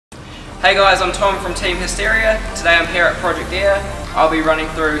Hey guys, I'm Tom from Team Hysteria. Today I'm here at Project Air. I'll be running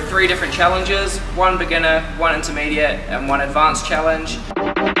through 3 different challenges, 1 beginner, 1 intermediate and 1 advanced challenge.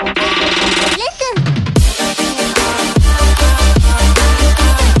 Listen.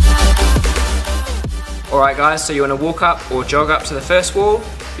 Alright guys, so you want to walk up or jog up to the first wall,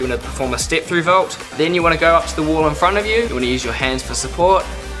 you want to perform a step through vault, then you want to go up to the wall in front of you, you want to use your hands for support,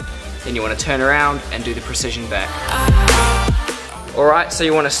 then you want to turn around and do the precision back. Alright, so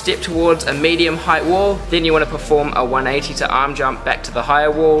you want to step towards a medium height wall, then you want to perform a 180 to arm jump back to the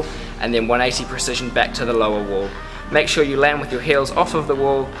higher wall, and then 180 precision back to the lower wall. Make sure you land with your heels off of the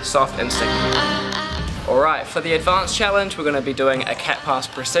wall, soft and sticky. Alright, for the advanced challenge we're going to be doing a cat pass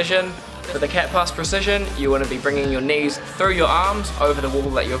precision. For the cat pass precision, you want to be bringing your knees through your arms over the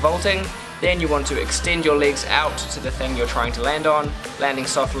wall that you're vaulting, then you want to extend your legs out to the thing you're trying to land on, landing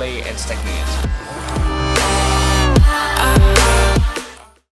softly and sticking it.